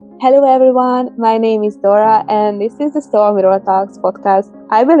Hello everyone, my name is Dora and this is the Storm Mirror Talks podcast.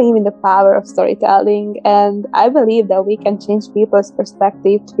 I believe in the power of storytelling and I believe that we can change people's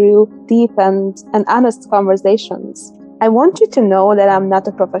perspective through deep and honest conversations. I want you to know that I'm not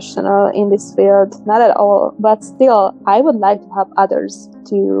a professional in this field, not at all, but still I would like to help others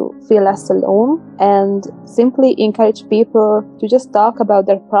to feel less alone and simply encourage people to just talk about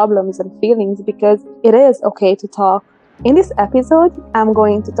their problems and feelings because it is okay to talk. In this episode, I'm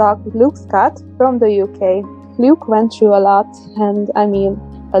going to talk with Luke Scott from the UK. Luke went through a lot, and I mean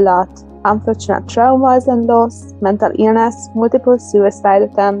a lot. Unfortunate traumas and loss, mental illness, multiple suicide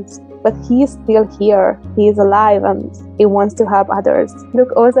attempts, but he is still here. He is alive and he wants to help others.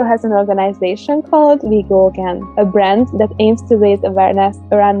 Luke also has an organization called We Go Again, a brand that aims to raise awareness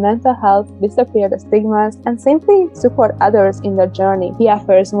around mental health, disappear the stigmas, and simply support others in their journey. He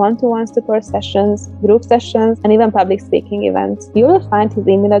offers one-to-one support sessions, group sessions, and even public speaking events. You will find his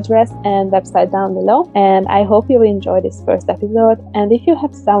email address and website down below, and I hope you will enjoy this first episode. And if you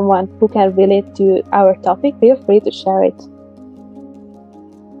have someone who can relate to our topic, feel free to share it.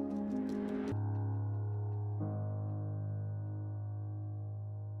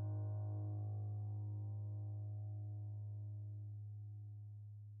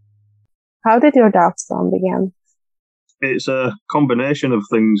 How did your dark storm begin? It's a combination of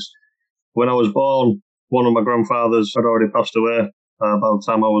things. When I was born, one of my grandfathers had already passed away. By the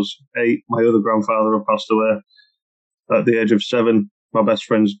time I was 8, my other grandfather had passed away. At the age of 7, my best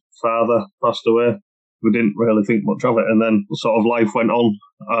friend's father passed away. We didn't really think much of it. And then sort of life went on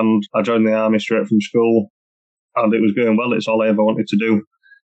and I joined the army straight from school and it was going well. It's all I ever wanted to do.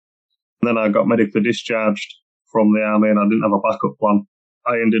 And then I got medically discharged from the army and I didn't have a backup plan.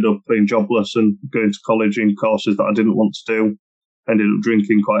 I ended up being jobless and going to college in courses that I didn't want to do. Ended up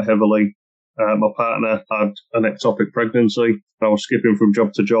drinking quite heavily. My partner had an ectopic pregnancy. I was skipping from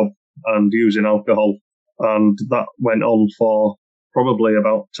job to job and using alcohol. And that went on for probably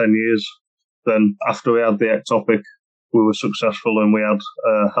about 10 years. Then after we had the ectopic, we were successful and we had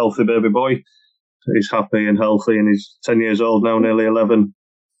a healthy baby boy. He's happy and healthy and he's 10 years old now, nearly 11.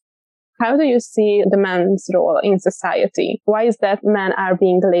 How do you see the men's role in society? Why is that men are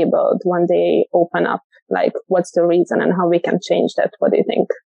being labeled when they open up? Like, what's the reason and how we can change that? What do you think?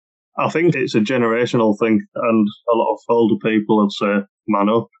 I think it's a generational thing, and a lot of older people would say, man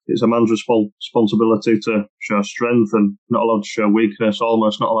up. It's a man's responsibility to show strength and not allowed to show weakness,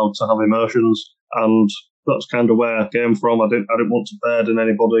 almost not allowed to have emotions. And that's kind of where I came from. I didn't want to burden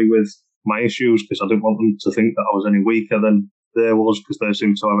anybody with my issues because I didn't want them to think that I was any weaker than they was because they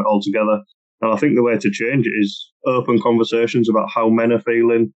seem to have it all together. And I think the way to change it is open conversations about how men are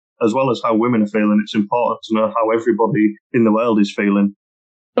feeling as well as how women are feeling. It's important to know how everybody in the world is feeling.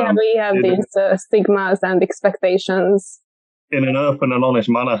 Yeah, we have these stigmas and expectations. In an open and honest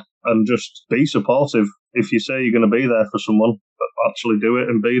manner and just be supportive. If you say you're going to be there for someone, but actually do it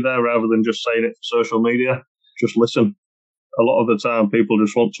and be there rather than just saying it for social media. Just listen. A lot of the time people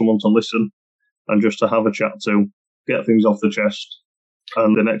just want someone to listen and just to have a chat to, get things off the chest,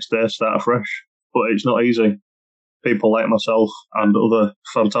 and the next day start afresh. But it's not easy. People like myself and other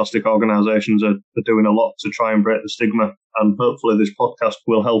fantastic organisations are doing a lot to try and break the stigma, and hopefully this podcast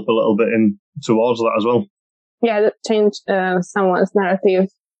will help a little bit in towards that as well. Yeah, change someone's narrative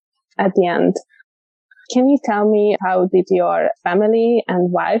at the end. Can you tell me how did your family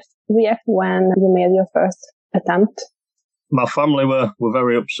and wife react when you made your first attempt? My family were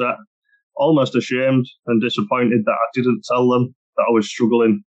very upset, almost ashamed and disappointed that I didn't tell them that I was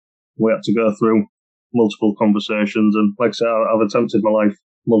struggling. We had to go through multiple conversations and like I say, I've attempted my life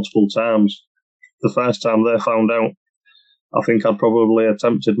multiple times. The first time they found out, I think I'd probably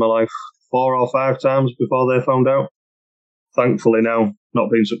attempted my life 4 or 5 times before they found out. Thankfully now, not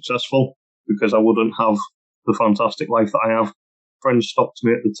being successful because I wouldn't have the fantastic life that I have. Friends stopped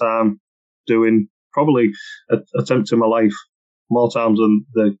me at the time doing probably attempting my life more times than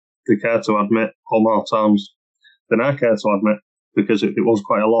they care to admit, or more times than I care to admit, because it was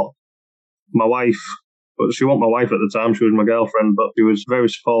quite a lot. My wife, but she wasn't my wife at the time, she was my girlfriend, but she was very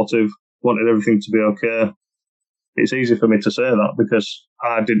supportive, wanted everything to be okay. It's easy for me to say that because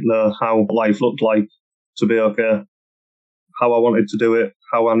I didn't know how life looked like to be okay, how I wanted to do it,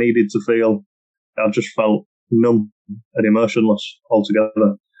 how I needed to feel. I just felt numb and emotionless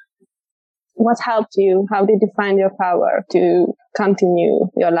altogether. What helped you? How did you find your power to continue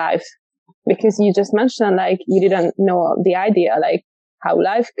your life? Because you just mentioned like you didn't know the idea, like how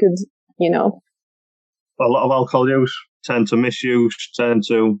life could, A lot of alcohol use, turned to misuse, turned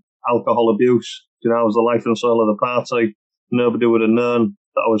to alcohol abuse. I was the life and soul of the party. Nobody would have known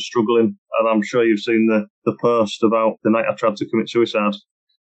that I was struggling. And I'm sure you've seen the post about the night I tried to commit suicide.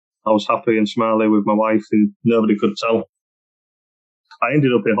 I was happy and smiley with my wife, and nobody could tell. I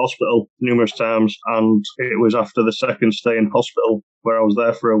ended up in hospital numerous times, and it was after the second stay in hospital where I was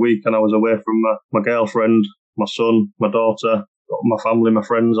there for a week and I was away from my girlfriend, my son, my daughter, my family, my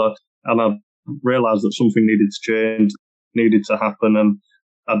friends, and I realised that something needed to change, needed to happen, and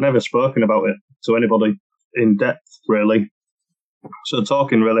I'd never spoken about it to anybody in depth, really. So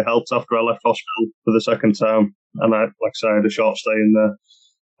talking really helped after I left hospital for the second time, and I had a short stay in there.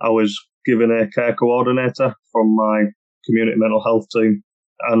 I was given a care coordinator from my community mental health team,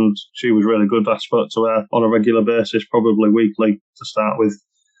 and she was really good. I spoke to her on a regular basis, probably weekly to start with,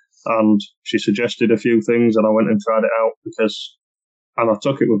 and she suggested a few things, and I went and tried it out and I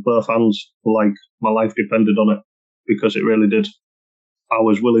took it with both hands, like my life depended on it, because it really did. I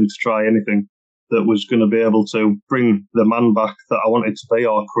was willing to try anything that was going to be able to bring the man back that I wanted to be,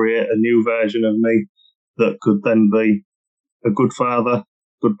 or create a new version of me that could then be a good father,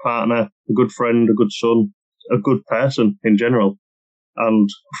 good partner, a good friend, a good son, a good person in general. And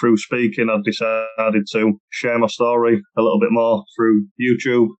through speaking, I decided to share my story a little bit more through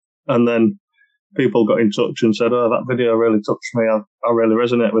YouTube. And then people got in touch and said, "Oh, that video really touched me. I really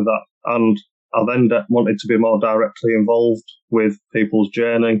resonate with that." And I then wanted to be more directly involved with people's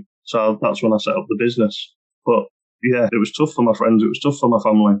journey. So that's when I set up the business. But yeah, it was tough for my friends. It was tough for my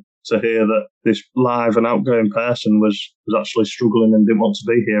family to hear that this live and outgoing person was actually struggling and didn't want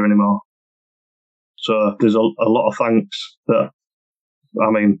to be here anymore. So there's a lot of thanks that,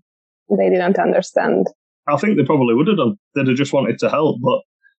 I mean, they didn't understand. I think they probably would have done. They'd have just wanted to help, but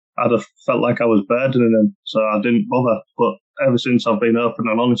I'd have felt like I was burdening them, so I didn't bother. But ever since I've been open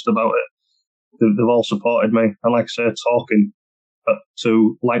and honest about it, they've all supported me. And like I say, talking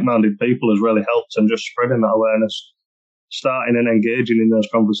to like-minded people has really helped, and just spreading that awareness, starting and engaging in those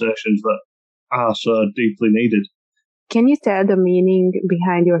conversations that are so deeply needed. Can you tell the meaning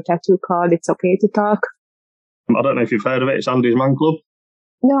behind your tattoo called It's Okay to Talk? I don't know if you've heard of it. It's Andy's Man Club.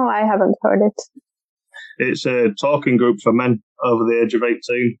 No, I haven't heard it. It's a talking group for men over the age of 18.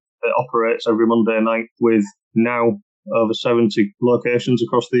 It operates every Monday night with now over 70 locations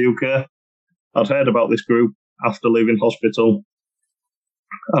across the UK. I'd heard about this group after leaving hospital,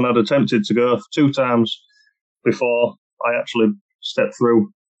 and I'd attempted to go 2 times before I actually stepped through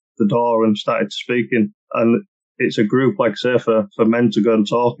the door and started speaking. And it's a group, like I say, for men to go and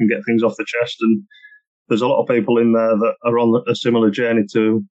talk and get things off the chest. And there's a lot of people in there that are on a similar journey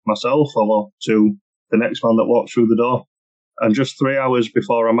to myself or to the next man that walks through the door. And just 3 hours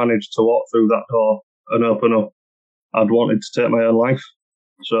before I managed to walk through that door and open up, I'd wanted to take my own life.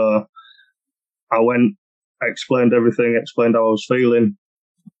 So I went, explained everything, explained how I was feeling.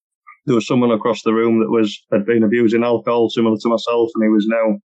 There was someone across the room that had been abusing alcohol, similar to myself, and he was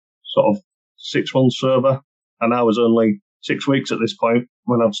now sort of 6 months sober. And I was only 6 weeks at this point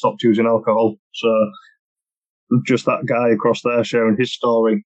when I'd stopped using alcohol. So just that guy across there sharing his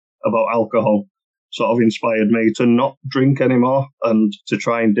story about alcohol sort of inspired me to not drink anymore and to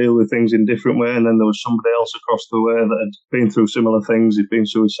try and deal with things in a different way. And then there was somebody else across the way that had been through similar things. He'd been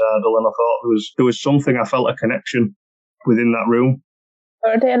suicidal, and I thought there was something. I felt a connection within that room.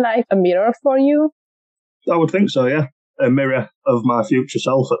 Are they like a mirror for you? I would think so, yeah. A mirror of my future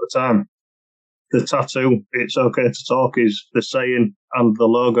self at the time. The tattoo, It's Okay to Talk, is the saying and the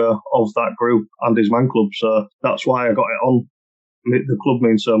logo of that group, Andy's Man Club. So that's why I got it on. The club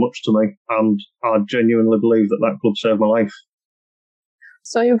means so much to me, and I genuinely believe that club saved my life.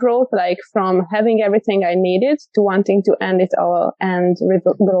 So you wrote like from having everything I needed to wanting to end it all and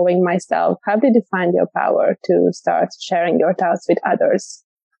growing myself. How did you find your power to start sharing your thoughts with others?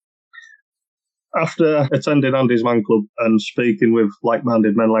 After attending Andy's Man Club and speaking with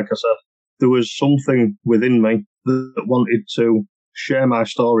like-minded men, like I said, there was something within me that wanted to share my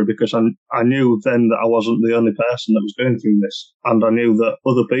story, because I knew then that I wasn't the only person that was going through this, and I knew that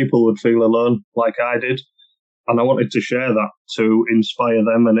other people would feel alone like I did, and I wanted to share that to inspire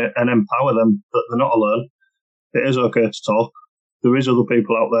them and empower them that they're not alone. It is okay to talk. There is other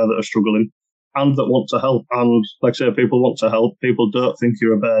people out there that are struggling and that want to help, and like I say, people want to help. People don't think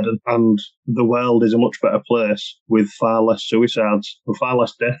you're a burden, and the world is a much better place with far less suicides and far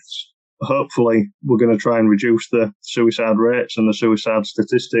less deaths. Hopefully, we're going to try and reduce the suicide rates and the suicide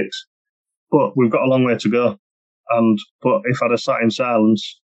statistics. But we've got a long way to go. But if I'd have sat in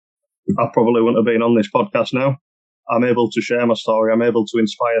silence, I probably wouldn't have been on this podcast now. I'm able to share my story. I'm able to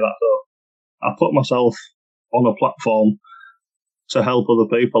inspire that hope. I put myself on a platform to help other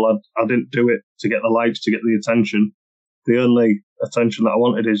people. I didn't do it to get the likes, to get the attention. The only attention that I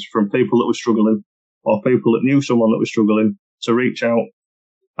wanted is from people that were struggling, or people that knew someone that was struggling, to reach out,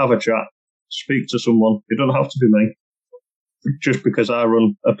 have a chat, speak to someone. It doesn't have to be me. just because I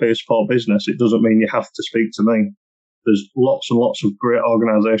run a peer support business, it doesn't mean you have to speak to me. There's lots and lots of great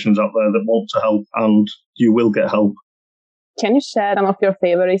organisations out there that want to help, and you will get help. Can you share some of your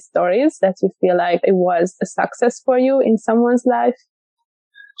favorite stories that you feel like it was a success for you in someone's life?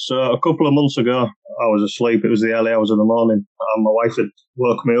 So a couple of months ago, I was asleep. It was the early hours of the morning, and my wife had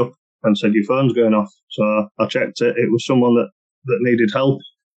woke me up and said, "Your phone's going off." So I checked it. It was someone that needed help.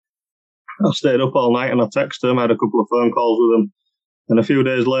 I stayed up all night and I texted him. I had a couple of phone calls with him. And a few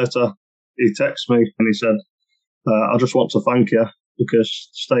days later, he texted me and he said, "I just want to thank you because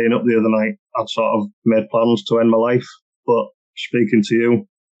staying up the other night, I'd sort of made plans to end my life. But speaking to you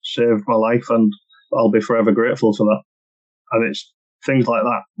saved my life and I'll be forever grateful for that." And it's things like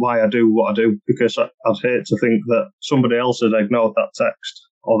that, why I do what I do, because I'd hate to think that somebody else had ignored that text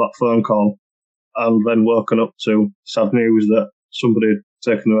or that phone call and then woken up to sad news that somebody had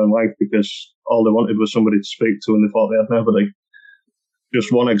taken their own life because all they wanted was somebody to speak to and they thought they had nobody.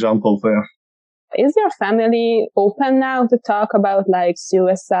 Just one example for you. Is your family open now to talk about like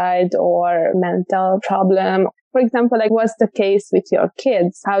suicide or mental problem? For example, like what's the case with your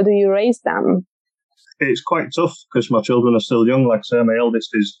kids? How do you raise them? It's quite tough because my children are still young. Like I say, my eldest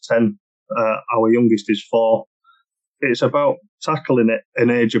is 10, our youngest is 4. It's about tackling it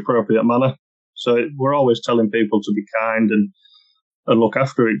in age-appropriate manner. So we're always telling people to be kind and look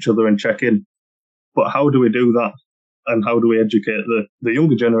after each other and check in. But how do we do that? And how do we educate the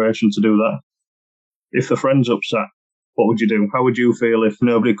younger generation to do that? If the friend's upset, what would you do? How would you feel if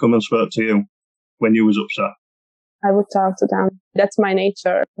nobody come and spoke to you when you was upset? I would talk to them. That's my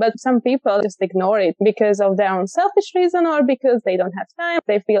nature. But some people just ignore it because of their own selfish reason or because they don't have time.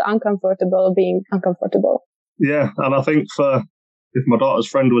 They feel uncomfortable being uncomfortable. Yeah, and I think if my daughter's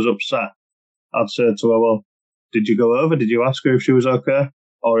friend was upset, I'd say to her, "Well, did you go over? Did you ask her if she was okay?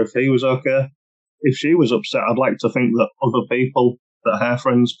 Or if he was okay?" If she was upset, I'd like to think that other people, that her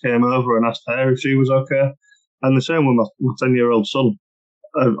friends came over and asked her if she was okay. And the same with my 10-year-old son.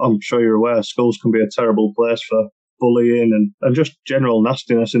 I'm sure you're aware, schools can be a terrible place for bullying and just general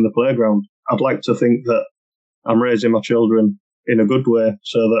nastiness in the playground. I'd like to think that I'm raising my children in a good way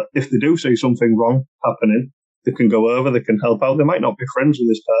so that if they do see something wrong happening, they can go over, they can help out. They might not be friends with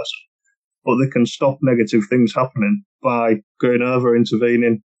this person, but they can stop negative things happening by going over,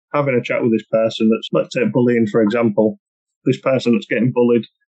 intervening, having a chat with this person that's, let's take bullying, for example. This person that's getting bullied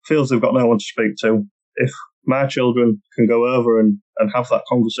feels they've got no one to speak to. If my children can go over and have that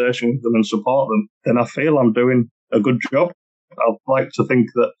conversation with them and support them, then I feel I'm doing a good job. I'd like to think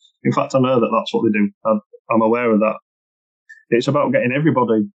that, in fact, I know that that's what they do. I'm aware of that. It's about getting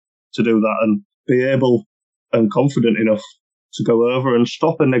everybody to do that and be able and confident enough to go over and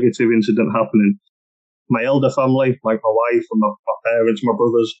stop a negative incident happening. My elder family, like my wife and my parents, my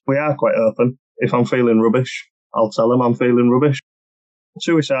brothers, we are quite open. If I'm feeling rubbish, I'll tell them I'm feeling rubbish.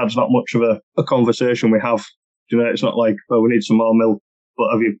 Suicide's not much of a conversation we have. It's not like, "Oh, we need some more milk,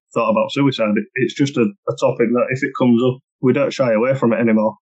 but have you thought about suicide?" It's just a topic that if it comes up, we don't shy away from it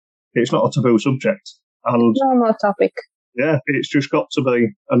anymore. It's not a taboo subject. And normal topic. Yeah, it's just got to be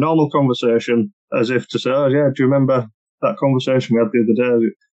a normal conversation, as if to say, "Oh yeah, do you remember that conversation we had the other day?"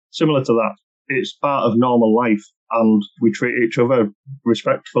 Similar to that. It's part of normal life and we treat each other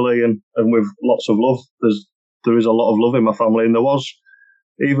respectfully and with lots of love. There is a lot of love in my family, and there was,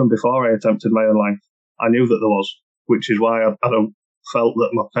 even before I attempted my own life, I knew that there was, which is why I don't felt that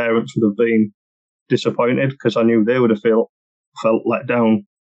my parents would have been disappointed, because I knew they would have felt let down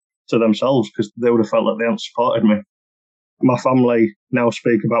to themselves because they would have felt that they hadn't supported me. My family now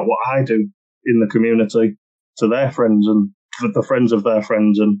speak about what I do in the community to their friends and the friends of their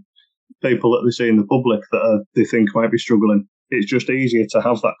friends and people that they see in the public that they think might be struggling. It's just easier to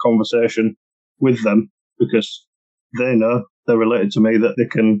have that conversation with them because they know, they're related to me, that they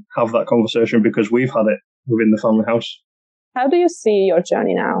can have that conversation because we've had it within the family house. How do you see your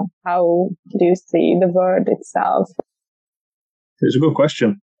journey now? How do you see the word itself? It's a good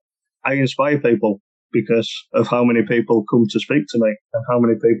question. I inspire people because of how many people come to speak to me and how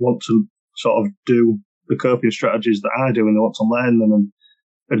many people want to sort of do the coping strategies that I do and they want to learn them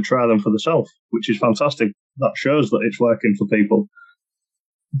and try them for themselves, which is fantastic. That shows that it's working for people.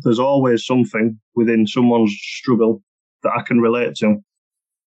 There's always something within someone's struggle that I can relate to.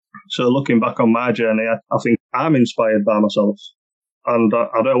 So looking back on my journey, I think I'm inspired by myself. And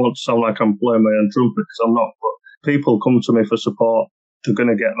I don't want to sound like I'm blowing my own trumpet because I'm not, but people come to me for support. They're going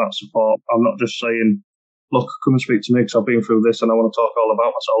to get that support. I'm not just saying, "Look, come and speak to me because I've been through this and I want to talk all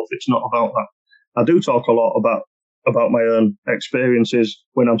about myself." It's not about that. I do talk a lot about my own experiences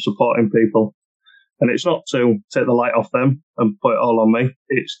when I'm supporting people. And it's not to take the light off them and put it all on me.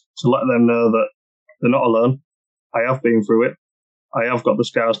 It's to let them know that they're not alone I have been through it. I have got the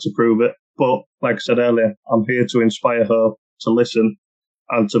scars to prove it. But like I said earlier, I'm here to inspire her to listen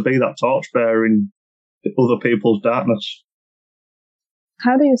and to be that torchbearer in other people's darkness.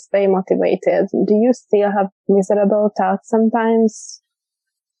 How do you stay motivated? Do you still have miserable thoughts sometimes?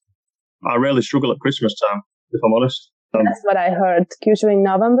 I really struggle at Christmas time, if I'm honest. That's what I heard. Usually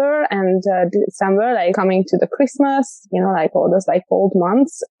November and December, like coming to the Christmas, like all those like cold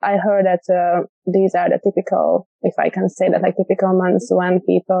months. I heard that these are the typical, if I can say that, like typical months when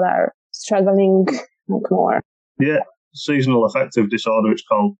people are struggling like more. Yeah, seasonal affective disorder it's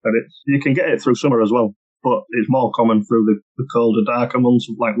called. And you can get it through summer as well, but it's more common through the colder, darker months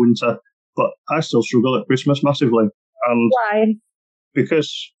like winter. But I still struggle at Christmas massively. And why?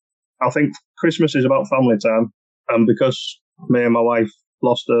 Because I think Christmas is about family time. And because me and my wife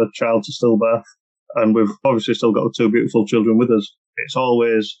lost a child to stillbirth, and we've obviously still got the two beautiful children with us, it's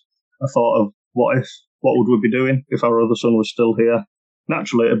always a thought of what would we be doing if our other son was still here?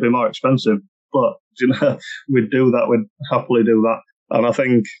 Naturally, it'd be more expensive, but we'd do that, we'd happily do that. And I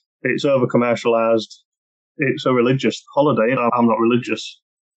think it's over-commercialised. It's a religious holiday. I'm not religious.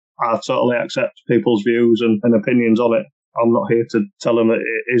 I totally accept people's views and opinions on it. I'm not here to tell them that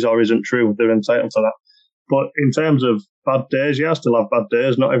it is or isn't true. They're entitled to that. But in terms of bad days, I still have bad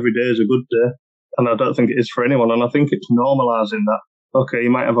days. Not every day is a good day. And I don't think it is for anyone. And I think it's normalising that. Okay, you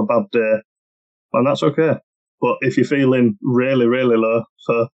might have a bad day, and that's okay. But if you're feeling really, really low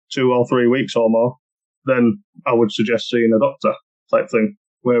for 2 or 3 weeks or more, then I would suggest seeing a doctor type thing.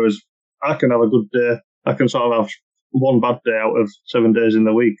 Whereas I can have a good day. I can sort of have one bad day out of 7 days in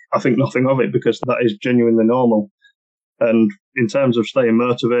the week. I think nothing of it because that is genuinely normal. And in terms of staying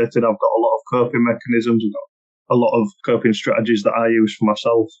motivated, I've got a lot of coping mechanisms. I've got a lot of coping strategies that I use for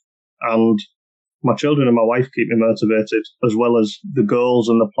myself. And my children and my wife keep me motivated, as well as the goals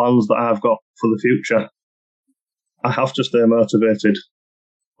and the plans that I've got for the future. I have to stay motivated.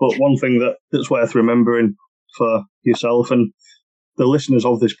 But one thing that's worth remembering for yourself and the listeners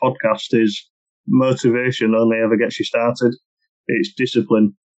of this podcast is motivation only ever gets you started. It's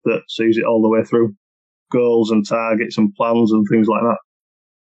discipline that sees it all the way through. Goals and targets and plans and things like that.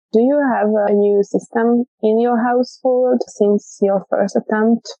 Do you have a new system in your household since your first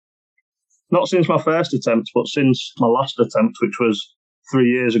attempt? Not since my first attempt, but since my last attempt, which was 3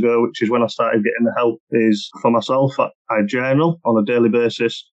 years ago, which is when I started getting the help, is for myself. I journal on a daily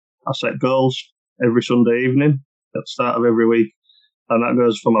basis. I set goals every Sunday evening at the start of every week. And that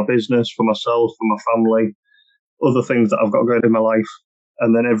goes for my business, for myself, for my family, other things that I've got going in my life.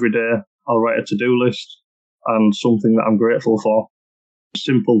 And then every day I'll write a to-do list and something that I'm grateful for.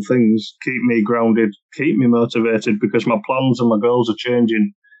 Simple things keep me grounded, keep me motivated, because my plans and my goals are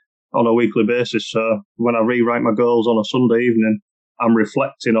changing on a weekly basis. So when I rewrite my goals on a Sunday evening, I'm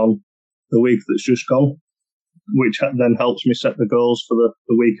reflecting on the week that's just gone, which then helps me set the goals for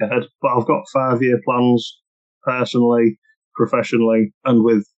the week ahead. But I've got 5-year plans personally, professionally, and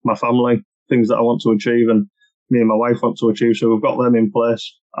with my family, things that I want to achieve and me and my wife want to achieve. So we've got them in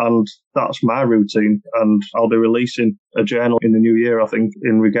place, and that's my routine. And I'll be releasing a journal in the new year, I think,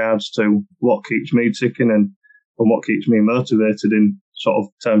 in regards to what keeps me ticking and what keeps me motivated in sort of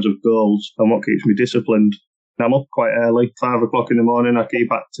terms of goals and what keeps me disciplined. I'm up quite early, 5 o'clock in the morning. I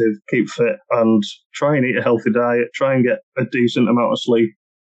keep active, keep fit, and try and eat a healthy diet, try and get a decent amount of sleep.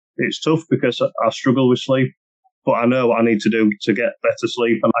 It's tough because I struggle with sleep, but I know what I need to do to get better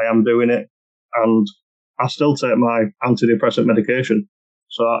sleep, and I am doing it. And I still take my antidepressant medication.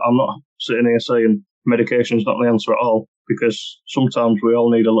 So I'm not sitting here saying medication's not the answer at all, because sometimes we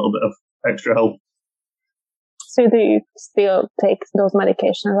all need a little bit of extra help. So do you still take those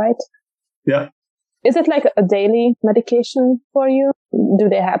medications, right? Yeah. Is it like a daily medication for you? Do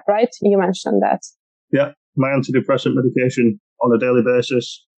they help, right? You mentioned that. Yeah, my antidepressant medication on a daily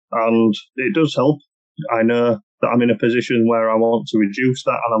basis, and it does help. I know that I'm in a position where I want to reduce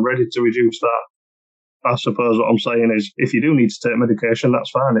that, and I'm ready to reduce that. I suppose what I'm saying is, if you do need to take medication, that's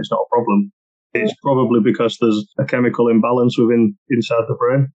fine. It's not a problem. It's probably because there's a chemical imbalance inside the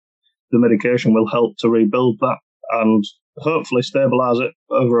brain. The medication will help to rebuild that and hopefully stabilise it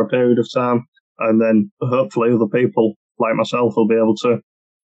over a period of time. And then hopefully other people like myself will be able to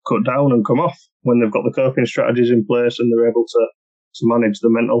cut down and come off when they've got the coping strategies in place and they're able to manage the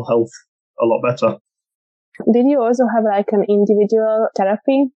mental health a lot better. Did you also have like an individual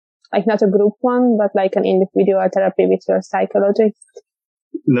therapy? Like not a group one, but like an individual therapy with your psychologist?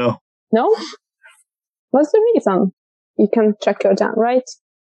 No. No? What's the reason? You can track your down, right?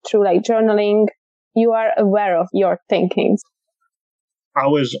 Through like journaling, you are aware of your thinking. I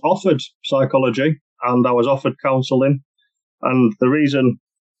was offered psychology and I was offered counselling. And the reason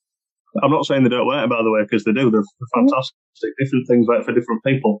I'm not saying they don't work, by the way, because they do. They're fantastic. Different things work for different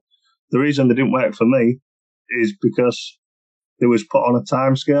people. The reason they didn't work for me is because they was put on a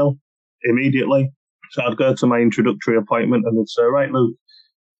time scale immediately. So I'd go to my introductory appointment and they'd say, right, Luke,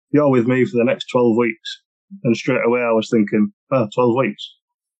 you're with me for the next 12 weeks. And straight away I was thinking, 12 weeks.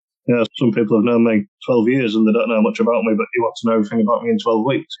 Some people have known me 12 years and they don't know much about me, but you want to know everything about me in 12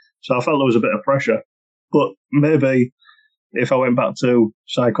 weeks. So I felt there was a bit of pressure. But maybe if I went back to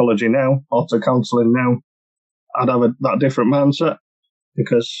psychology now or to counselling now, I'd have that different mindset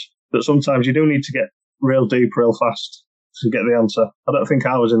but sometimes you do need to get real deep real fast to get the answer. I don't think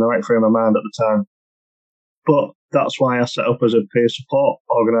I was in the right frame of mind at the time. But that's why I set up as a peer support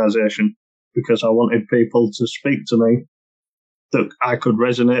organisation, because I wanted people to speak to me that I could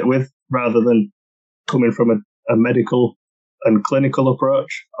resonate with rather than coming from a medical and clinical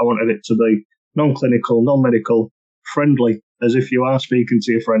approach. I wanted it to be non-clinical, non-medical, friendly, as if you are speaking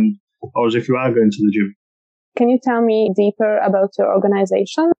to your friend or as if you are going to the gym. Can you tell me deeper about your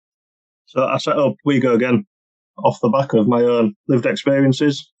organisation? So I set up We Go Again off the back of my own lived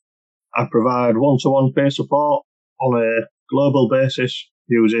experiences. I provide one-to-one peer support on a global basis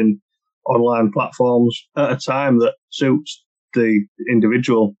using online platforms at a time that suits the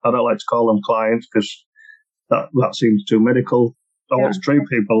individual. I don't like to call them clients because that seems too medical. I want to treat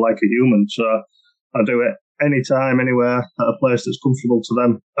people like a human. So I do it anytime, anywhere, at a place that's comfortable to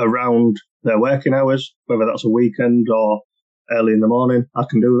them around their working hours, whether that's a weekend or early in the morning. I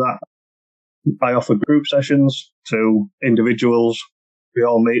can do that. I offer group sessions to individuals. We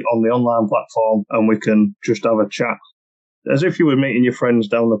all meet on the online platform and we can just have a chat as if you were meeting your friends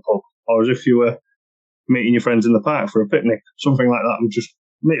down the pub or as if you were meeting your friends in the park for a picnic, something like that. We'll just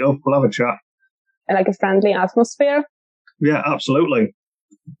meet up, we'll have a chat. And like a friendly atmosphere? Yeah, absolutely.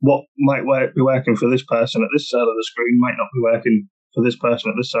 What might be working for this person at this side of the screen might not be working for this person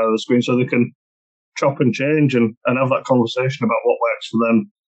at this side of the screen, so they can chop and change and have that conversation about what works for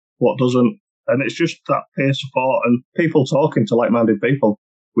them, what doesn't. And it's just that peer support and people talking to like-minded people,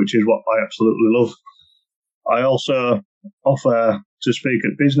 which is what I absolutely love. I also offer to speak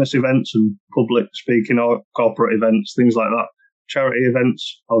at business events and public speaking or corporate events, things like that. Charity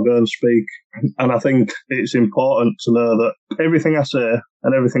events, I'll go and speak. And I think it's important to know that everything I say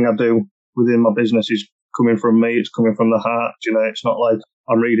and everything I do within my business is coming from me. It's coming from the heart. It's not like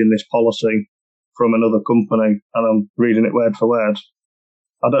I'm reading this policy from another company and I'm reading it word for word.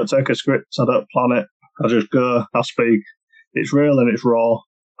 I don't take a script. I don't plan it. I just go, I speak. It's real and it's raw,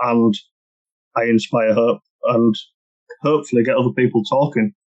 and I inspire hope and hopefully get other people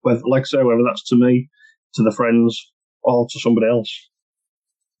talking. Whether that's to me, to the friends, or to somebody else.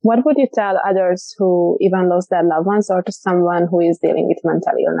 What would you tell others who even lost their loved ones, or to someone who is dealing with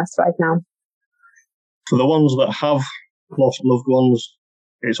mental illness right now? For the ones that have lost loved ones,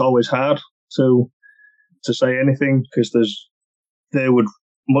 it's always hard to say anything because they would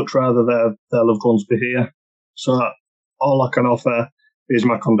much rather their loved ones be here. So all I can offer is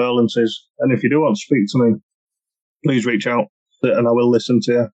my condolences. And if you do want to speak to me, please reach out and I will listen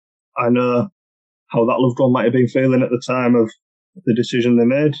to you. I know how that loved one might have been feeling at the time of the decision they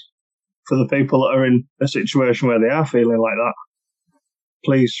made. For the people that are in a situation where they are feeling like that,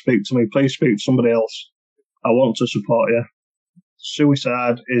 please speak to me. Please speak to somebody else. I want to support you.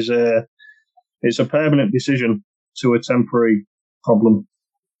 Suicide it's a permanent decision to a temporary problem.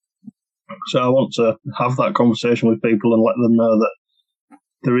 So I want to have that conversation with people and let them know that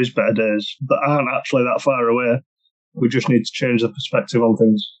there is better days that aren't actually that far away. We just need to change the perspective on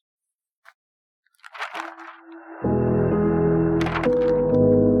things.